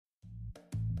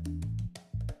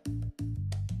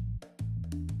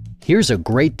Here's a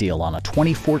great deal on a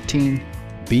 2014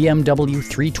 BMW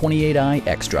 328i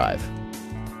Xdrive.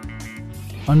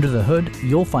 Under the hood,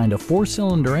 you'll find a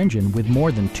 4-cylinder engine with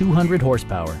more than 200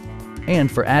 horsepower. And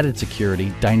for added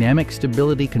security, dynamic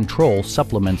stability control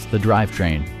supplements the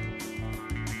drivetrain.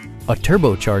 A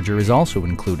turbocharger is also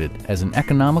included as an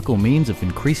economical means of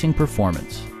increasing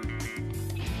performance.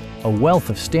 A wealth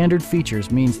of standard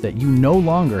features means that you no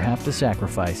longer have to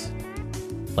sacrifice,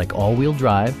 like all-wheel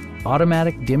drive,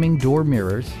 automatic dimming door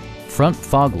mirrors, front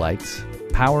fog lights,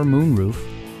 power moonroof,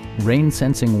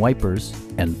 rain-sensing wipers,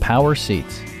 and power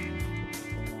seats.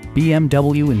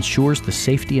 BMW ensures the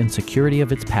safety and security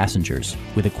of its passengers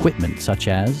with equipment such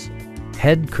as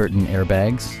head curtain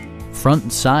airbags, front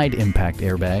and side impact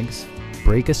airbags,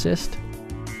 brake assist,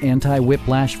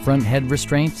 anti-whiplash front head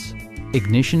restraints,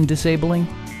 ignition disabling,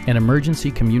 an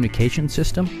emergency communication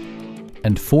system,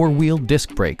 and 4-wheel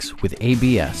disc brakes with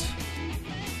ABS.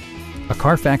 A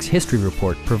Carfax history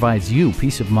report provides you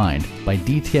peace of mind by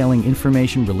detailing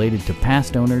information related to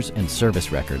past owners and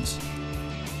service records.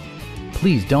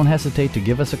 Please don't hesitate to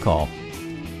give us a call.